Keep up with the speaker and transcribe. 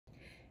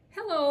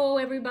Hello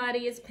everybody,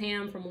 it's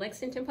Pam from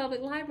Lexington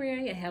Public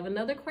Library. I have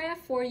another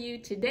craft for you.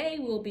 Today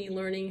we'll be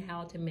learning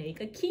how to make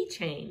a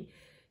keychain.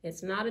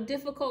 It's not a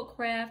difficult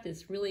craft,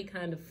 it's really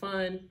kind of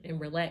fun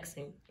and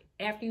relaxing.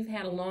 After you've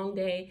had a long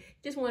day,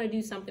 just want to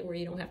do something where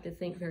you don't have to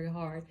think very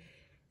hard.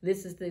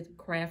 This is the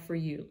craft for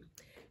you.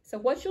 So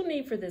what you'll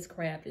need for this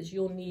craft is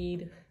you'll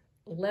need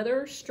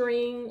leather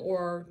string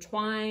or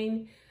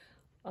twine.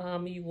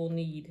 You will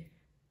need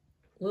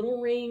little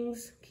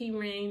rings, key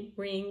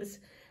rings.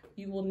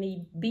 You will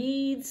need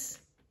beads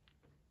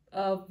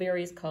of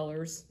various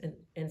colors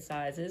and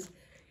sizes.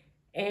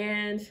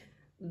 And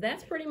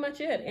that's pretty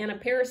much it. And a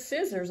pair of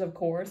scissors, of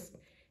course,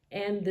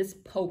 and this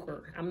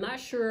poker. I'm not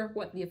sure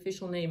what the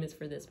official name is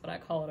for this, but I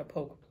call it a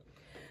poker.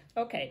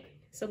 Okay,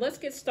 so let's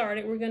get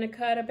started. We're going to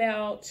cut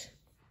about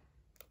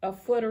a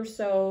foot or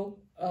so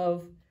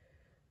of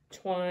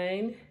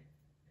twine.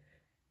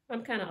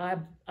 I'm kind of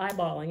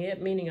eyeballing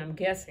it, meaning I'm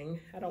guessing.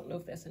 I don't know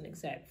if that's an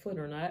exact foot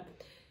or not.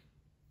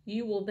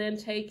 You will then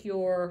take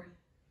your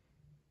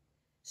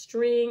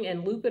string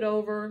and loop it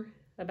over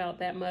about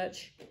that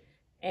much.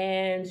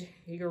 And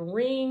your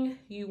ring,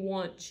 you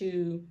want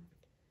to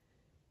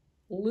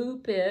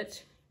loop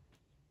it,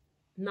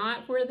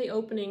 not where the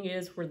opening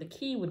is, where the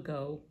key would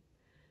go.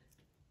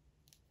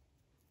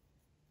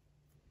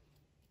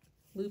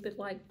 Loop it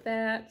like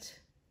that,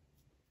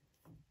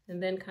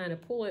 and then kind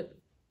of pull it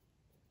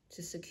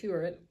to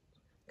secure it,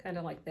 kind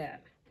of like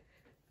that.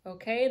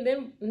 Okay, and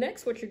then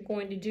next what you're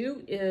going to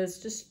do is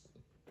just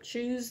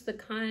choose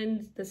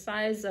the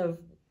size of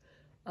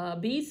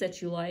beads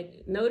that you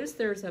like. Notice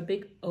there's a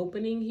big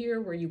opening here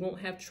where you won't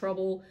have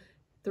trouble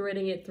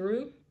threading it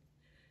through.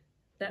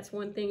 That's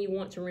one thing you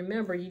want to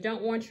remember. You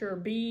don't want your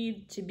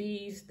bead to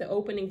be, the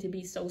opening to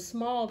be so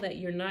small that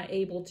you're not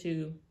able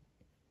to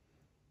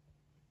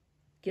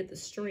get the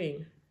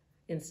string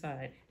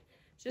inside.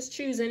 Just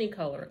choose any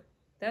color.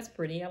 That's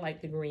pretty, I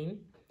like the green.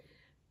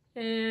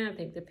 And I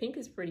think the pink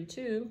is pretty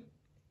too.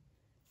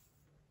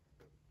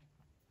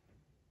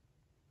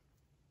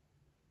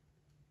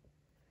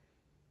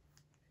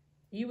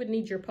 You would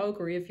need your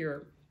poker if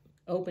your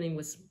opening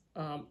was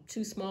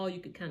too small.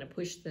 You could kind of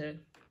push the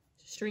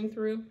string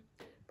through.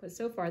 But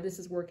so far, this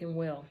is working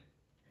well.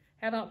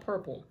 How about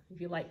purple, if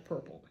you like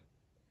purple?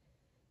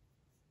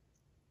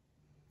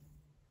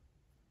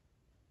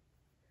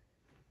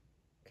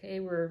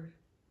 Okay, we're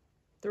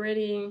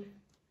threading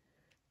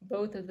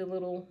both of the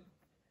little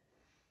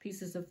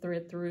pieces of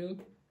thread through.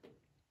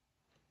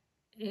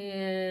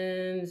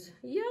 And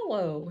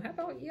yellow, how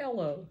about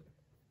yellow?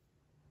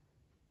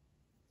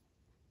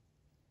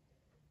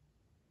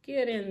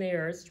 Get in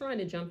there, it's trying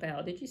to jump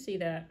out. Did you see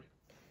that?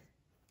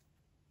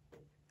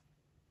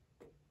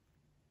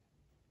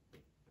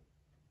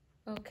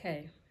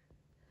 Okay.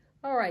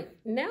 All right,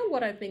 now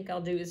what I think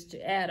I'll do is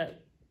to add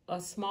a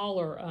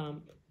smaller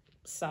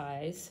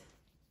size,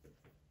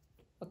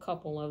 a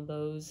couple of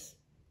those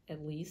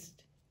at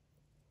least.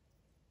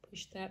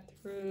 Push that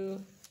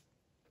through.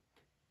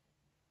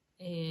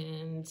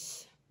 And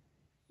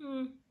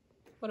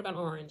what about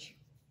orange?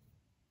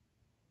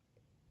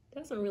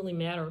 Doesn't really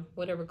matter,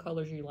 whatever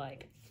colors you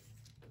like.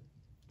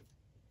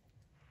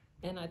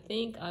 And I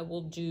think I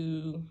will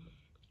do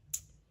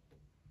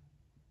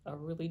a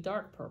really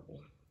dark purple.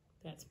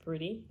 That's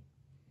pretty.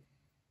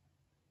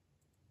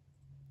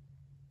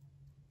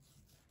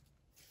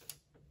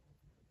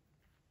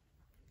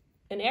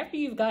 And after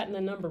you've gotten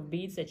the number of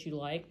beads that you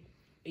like,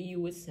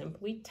 you would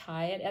simply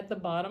tie it at the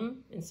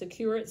bottom and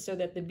secure it so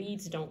that the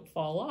beads don't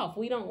fall off.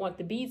 We don't want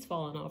the beads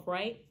falling off,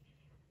 right?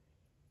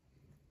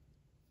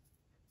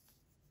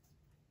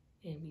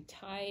 And we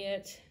tie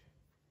it.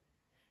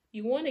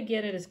 You want to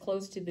get it as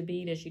close to the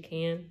bead as you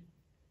can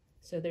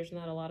so there's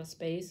not a lot of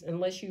space,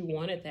 unless you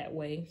want it that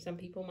way. Some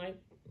people might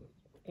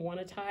want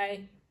to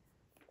tie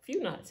a few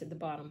knots at the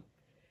bottom.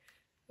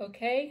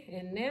 Okay,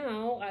 and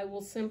now I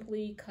will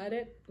simply cut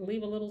it,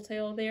 leave a little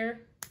tail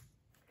there.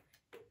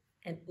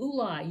 And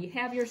ooh-la, you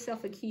have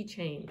yourself a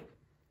keychain.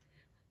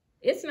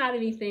 It's not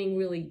anything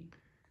really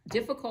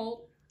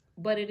difficult,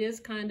 but it is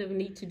kind of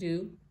neat to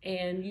do.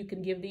 And you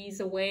can give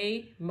these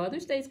away.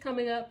 Mother's Day's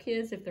coming up,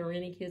 kids, if there are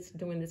any kids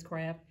doing this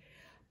craft.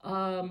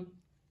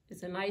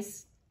 It's a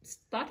nice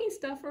stocking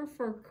stuffer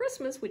for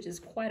Christmas, which is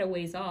quite a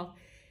ways off.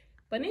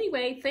 But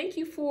anyway, thank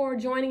you for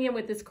joining in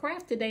with this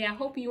craft today. I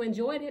hope you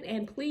enjoyed it,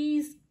 and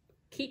please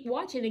keep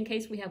watching in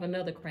case we have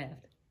another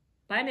craft.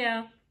 Bye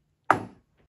now.